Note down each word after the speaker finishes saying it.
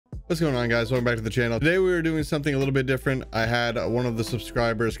What's going on, guys? Welcome back to the channel. Today we were doing something a little bit different. I had one of the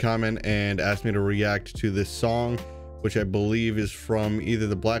subscribers comment and asked me to react to this song, which I believe is from either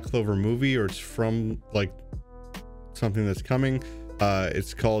the Black Clover movie or it's from like something that's coming.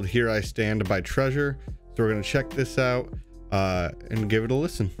 It's called Here I Stand by Treasure. So we're gonna check this out and give it a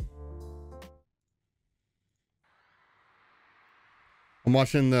listen. I'm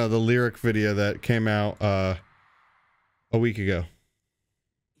watching the lyric video that came out a week ago.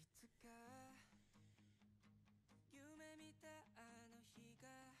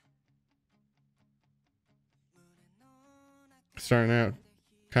 Starting out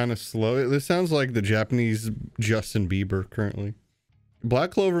kind of slow. This sounds like the Japanese Justin Bieber currently.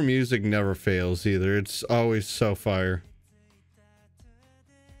 Black Clover music never fails either. It's always so fire.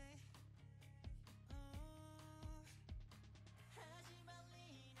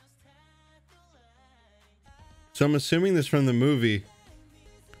 So I'm assuming this from the movie.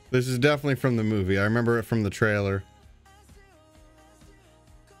 This is definitely from the movie. I remember it from the trailer.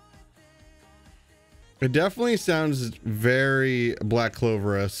 It definitely sounds very Black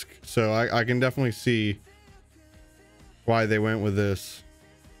Clover-esque, so I can definitely see why they went with this.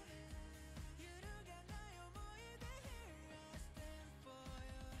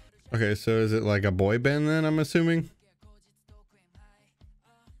 Okay, so is it like a boy band then, I'm assuming?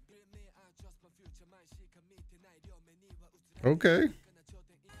 Okay.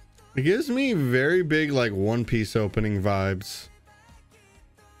 It gives me very big like One Piece opening vibes.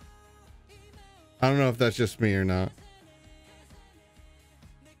 I don't know if that's just me or not,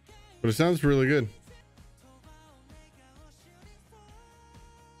 but it sounds really good.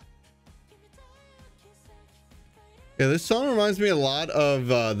 Yeah, this song reminds me a lot of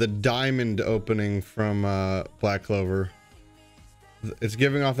the Diamond opening from Black Clover. It's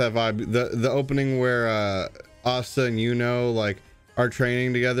giving off that vibe. The opening where Asa and Yuno like are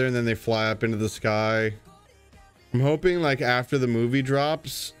training together and then they fly up into the sky. I'm hoping like after the movie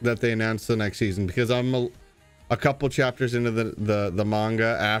drops that they announce the next season, because I'm a couple chapters into the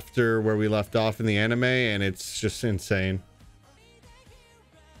manga after where we left off in the anime, and it's just insane.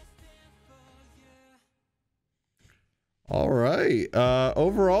 All right,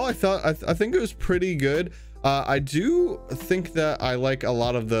 overall I think it was pretty good. I do think that I like a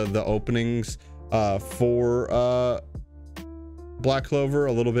lot of the openings for Black Clover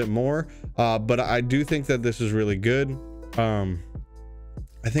a little bit more, but I do think that this is really good. I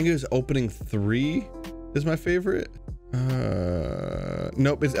think it was opening 3 is my favorite.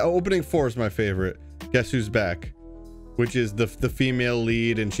 Nope, it's opening 4 is my favorite. Guess Who's Back, which is the female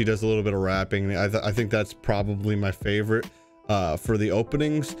lead, and she does a little bit of rapping. I think that's probably my favorite for the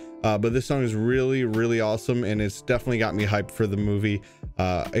openings, but this song is really awesome, and it's definitely got me hyped for the movie.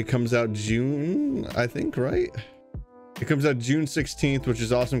 It comes out June, I think, right? It comes out June 16th, which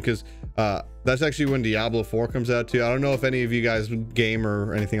is awesome because that's actually when Diablo 4 comes out too. I don't know if any of you guys game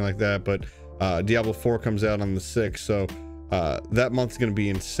or anything like that, but Diablo 4 comes out on the 6th, so that month's gonna be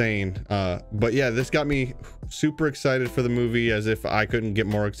insane. But yeah, this got me super excited for the movie, as if I couldn't get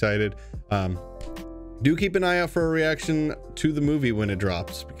more excited. Do keep an eye out for a reaction to the movie when it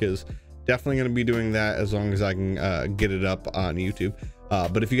drops, because definitely going to be doing that as long as I can get it up on YouTube.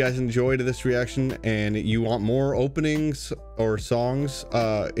 But if you guys enjoyed this reaction and you want more openings or songs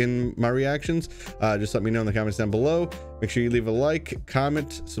in my reactions, just let me know in the comments down below. Make sure you leave a like,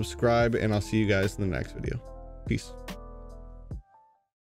 comment, subscribe, and I'll see you guys in the next video. Peace.